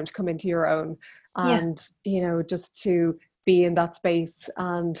your time to come into your own, and you know, just to be in that space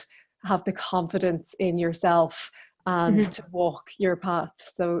and have the confidence in yourself and to walk your path.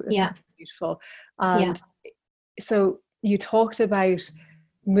 So it's beautiful. And so you talked about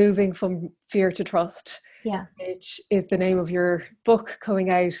moving from fear to trust, which is the name of your book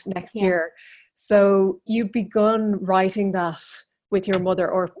coming out next year. So you've begun writing that with your mother,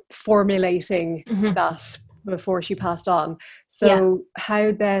 or formulating that before she passed on. So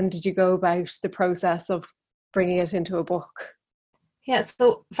how then did you go about the process of bringing it into a book? Yeah,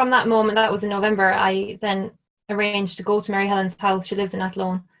 so from that moment, that was in November, I then arranged to go to Mary Helen's house. She lives in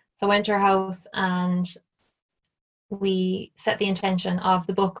Athlone. So I went to her house and we set the intention of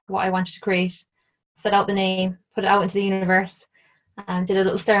the book, what I wanted to create, set out the name, put it out into the universe, and did a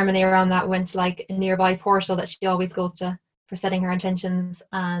little ceremony around that. Went to like a nearby portal that she always goes to for setting her intentions,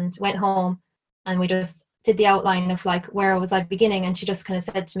 and went home, and we just did the outline of like, where was I beginning? And she just kind of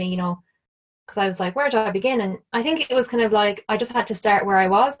said to me, you know, because I was like, where do I begin? And I think it was kind of like, I just had to start where I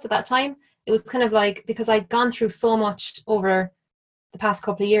was at that time. It was kind of like, because I'd gone through so much over the past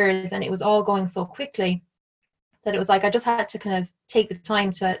couple of years, and it was all going so quickly, that it was like, I just had to kind of take the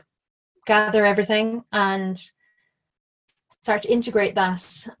time to gather everything and start to integrate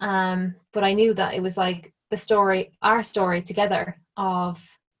that. But I knew that it was like the story, our story together, of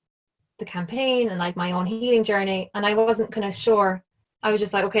the campaign and like my own healing journey. And I wasn't kind of sure. I was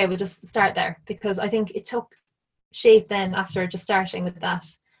just like, okay, we'll just start there, because I think it took shape then after just starting with that.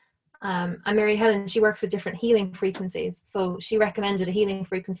 And Mary Helen, she works with different healing frequencies. So she recommended a healing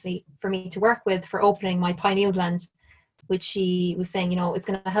frequency for me to work with for opening my pineal gland, which she was saying, you know, it's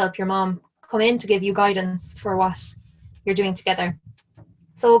going to help your mom come in to give you guidance for what you're doing together.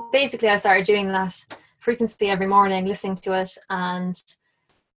 So basically I started doing that frequency every morning, listening to it, and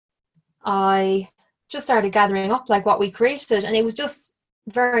I just started gathering up like what we created, and it was just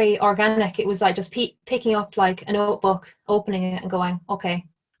very organic. It was like just picking up like a notebook, opening it and going, okay,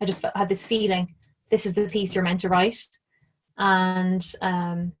 I just had this feeling, this is the piece you're meant to write, and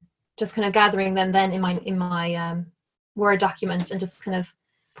just kind of gathering them then in my Word document and just kind of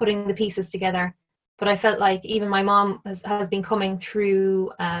putting the pieces together. But I felt like even my mom has been coming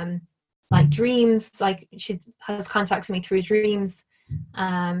through like dreams, like she has contacted me through dreams.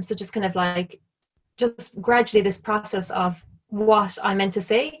 So just kind of like, just gradually this process of what I meant to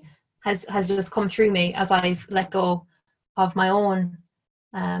say has just come through me as I've let go of my own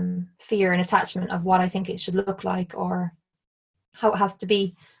fear and attachment of what I think it should look like or how it has to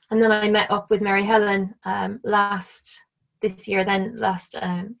be. And then I met up with Mary Helen last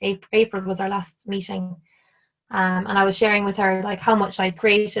April was our last meeting. And I was sharing with her like how much I'd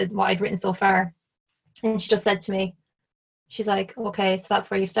created, what I'd written so far. And she just said to me, she's like, okay, so that's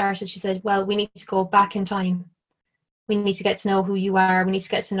where you've started. She said, well, we need to go back in time. We need to get to know who you are. We need to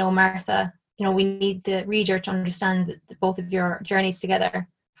get to know Martha. You know, we need the reader to understand both of your journeys together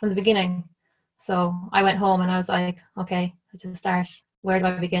from the beginning. So I went home and I was like, okay, to start, where do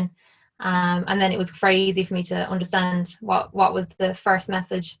I begin? And then it was very easy for me to understand what was the first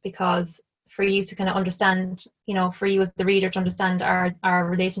message, because for you to kind of understand, you know, for you as the reader to understand our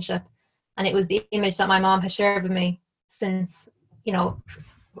relationship. And it was the image that my mom has shared with me since, you know,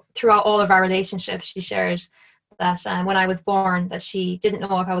 throughout all of our relationships. She shared that when I was born, that she didn't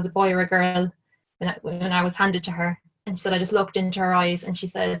know if I was a boy or a girl when I was handed to her. And she said, I just looked into her eyes and she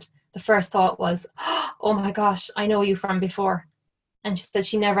said, the first thought was, oh my gosh, I know you from before. And she said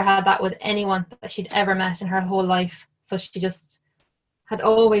she never had that with anyone that she'd ever met in her whole life. So she just had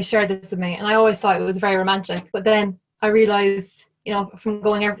always shared this with me. And I always thought it was very romantic. But then I realized, you know, from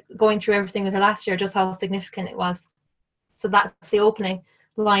going through everything with her last year, just how significant it was. So that's the opening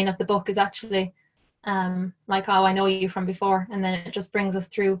line of the book, is actually like, oh, I know you from before. And then it just brings us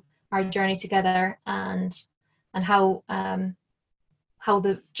through our journey together, and how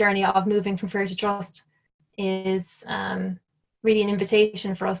the journey of moving from fear to trust is really an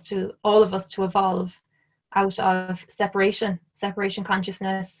invitation for us to, all of us, to evolve out of separation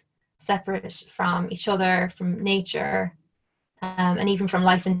consciousness, separate from each other, from nature, and even from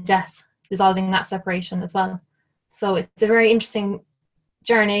life and death, dissolving that separation as well. So it's a very interesting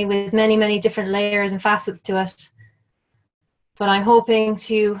journey with many, many different layers and facets to it. But I'm hoping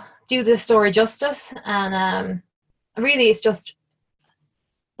to do the story justice, and really it's just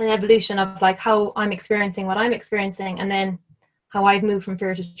an evolution of like how I'm experiencing what I'm experiencing, and then how I've moved from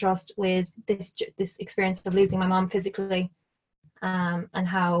fear to trust with this experience of losing my mom physically, and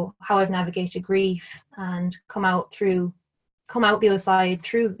how I've navigated grief and come out the other side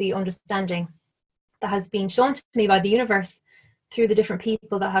through the understanding that has been shown to me by the universe through the different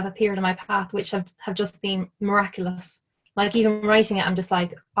people that have appeared in my path, which have just been miraculous. Like even writing it, I'm just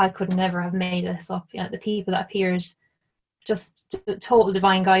like, I could never have made this up. You know, the people that appeared, just total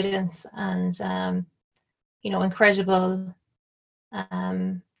divine guidance, and you know, incredible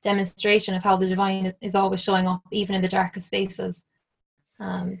demonstration of how the divine is always showing up, even in the darkest spaces.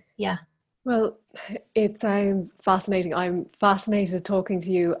 Yeah. Well, it sounds fascinating. I'm fascinated talking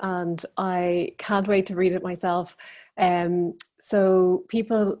to you, and I can't wait to read it myself. So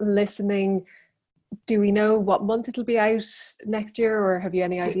people listening, do we know what month it'll be out next year, or have you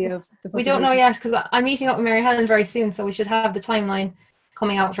any idea of the We don't know yet, because I'm meeting up with Mary Helen very soon, so we should have the timeline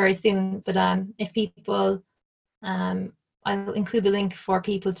coming out very soon. But if people, I'll include the link for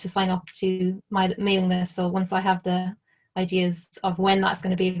people to sign up to my mailing list. So once I have the ideas of when that's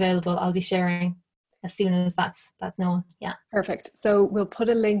going to be available, I'll be sharing as soon as that's known. Yeah. Perfect. So we'll put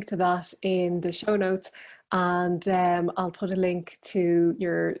a link to that in the show notes, and I'll put a link to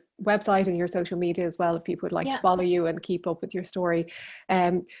your website and your social media as well, if people would like to follow you and keep up with your story.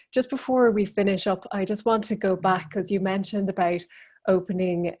 Just before we finish up, I just want to go back, because you mentioned about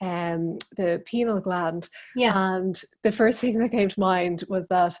opening the pineal gland, and the first thing that came to mind was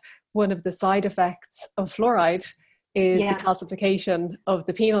that one of the side effects of fluoride is the calcification of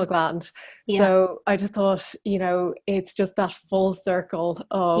the pineal gland. So I just thought, you know, it's just that full circle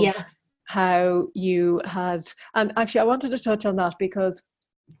of how you had, and actually I wanted to touch on that, because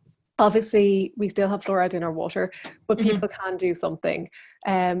obviously we still have fluoride in our water, but people can do something.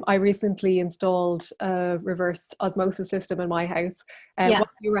 I recently installed a reverse osmosis system in my house. What do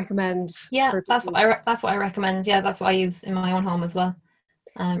you recommend? That's what I recommend. That's what I use in my own home as well.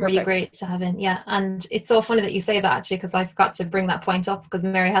 Really great to have in. And it's so funny that you say that, actually, because I've got to bring that point up, because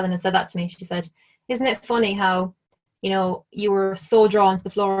Mary Helen has said that to me. She said, isn't it funny how, you know, you were so drawn to the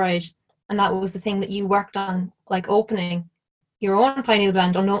fluoride, and that was the thing that you worked on, like opening your own pineal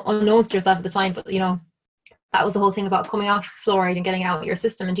gland, unknown to yourself at the time, but you know, that was the whole thing about coming off fluoride and getting out your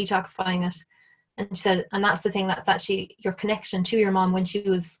system and detoxifying it. And she said, and that's the thing that's actually your connection to your mom when she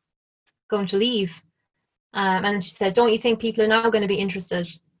was going to leave. And she said, don't you think people are now going to be interested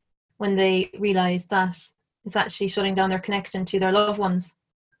when they realize that it's actually shutting down their connection to their loved ones?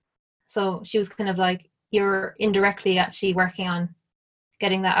 So she was kind of like, you're indirectly actually working on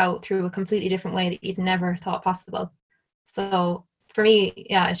getting that out through a completely different way that you'd never thought possible. So for me,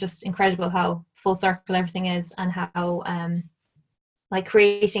 it's just incredible how full circle everything is, and how like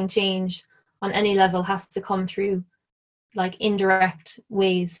creating change on any level has to come through like indirect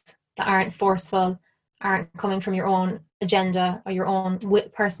ways that aren't forceful, aren't coming from your own agenda or your own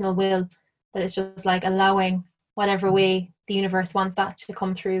personal will, that it's just like allowing whatever way the universe wants that to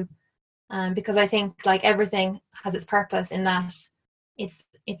come through. Because I think like everything has its purpose in that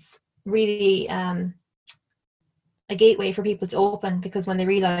it's really a gateway for people to open, because when they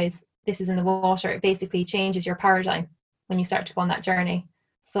realize this is in the water, it basically changes your paradigm when you start to go on that journey.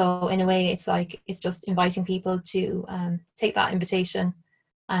 So in a way, it's like it's just inviting people to take that invitation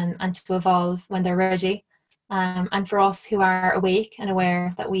and to evolve when they're ready. And for us who are awake and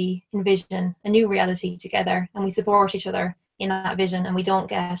aware, that we envision a new reality together and we support each other in that vision, and we don't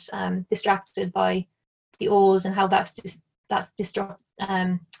get distracted by the old and how that's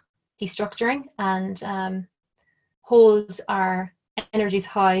destructuring, and hold our energies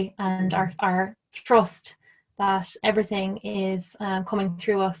high and our trust that everything is coming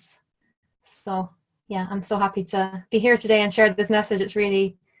through us. So yeah, I'm so happy to be here today and share this message. It's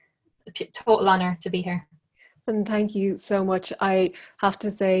really a total honor to be here. And thank you so much. I have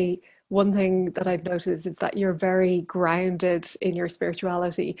to say, one thing that I've noticed is that you're very grounded in your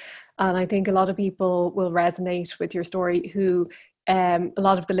spirituality. And I think a lot of people will resonate with your story who a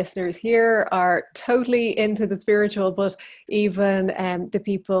lot of the listeners here are totally into the spiritual, but even the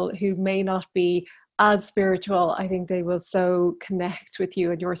people who may not be as spiritual, I think they will so connect with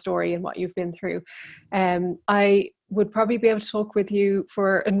you and your story and what you've been through. I would probably be able to talk with you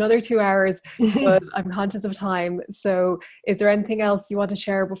for another 2 hours, but I'm conscious of time. So is there anything else you want to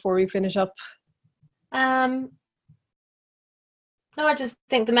share before we finish up? No, I just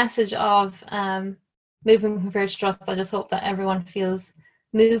think the message of moving from fear to trust, I just hope that everyone feels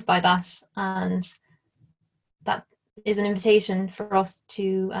moved by that, and that is an invitation for us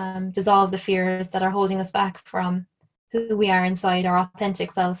to dissolve the fears that are holding us back from who we are inside, our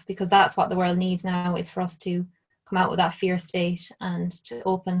authentic self, because that's what the world needs now. It's for us to come out with that fear state and to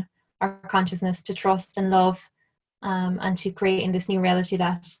open our consciousness to trust and love, and to create in this new reality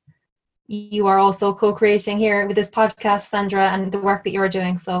that you are also co-creating here with this podcast, Sandra, and the work that you're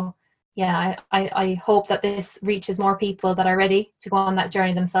doing. So yeah, I hope that this reaches more people that are ready to go on that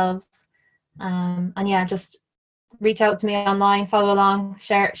journey themselves. And yeah, just reach out to me online, follow along,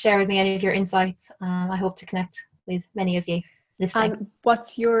 share with me any of your insights. I hope to connect with many of you listening. And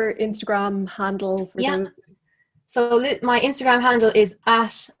what's your Instagram handle for those? So my Instagram handle is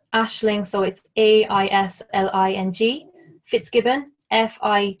 @Aisling, so it's AISLING, Fitzgibbon,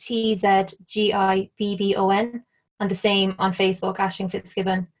 FITZGIBBON, and the same on Facebook, Aisling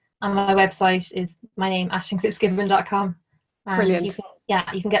Fitzgibbon. And my website is my name, aislingfitzgibbon.com. Brilliant.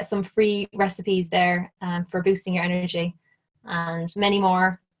 You can get some free recipes there for boosting your energy, and many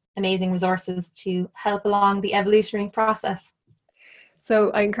more amazing resources to help along the evolutionary process.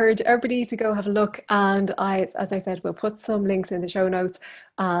 So I encourage everybody to go have a look, and as I said, we'll put some links in the show notes,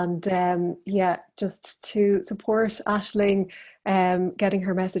 and just to support Aisling getting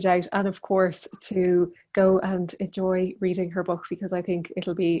her message out, and of course to go and enjoy reading her book, because I think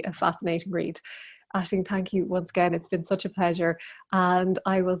it'll be a fascinating read. Aisling, thank you once again. It's been such a pleasure, and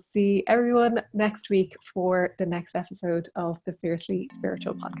I will see everyone next week for the next episode of the Fiercely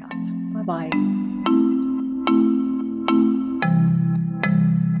Spiritual podcast. Bye bye.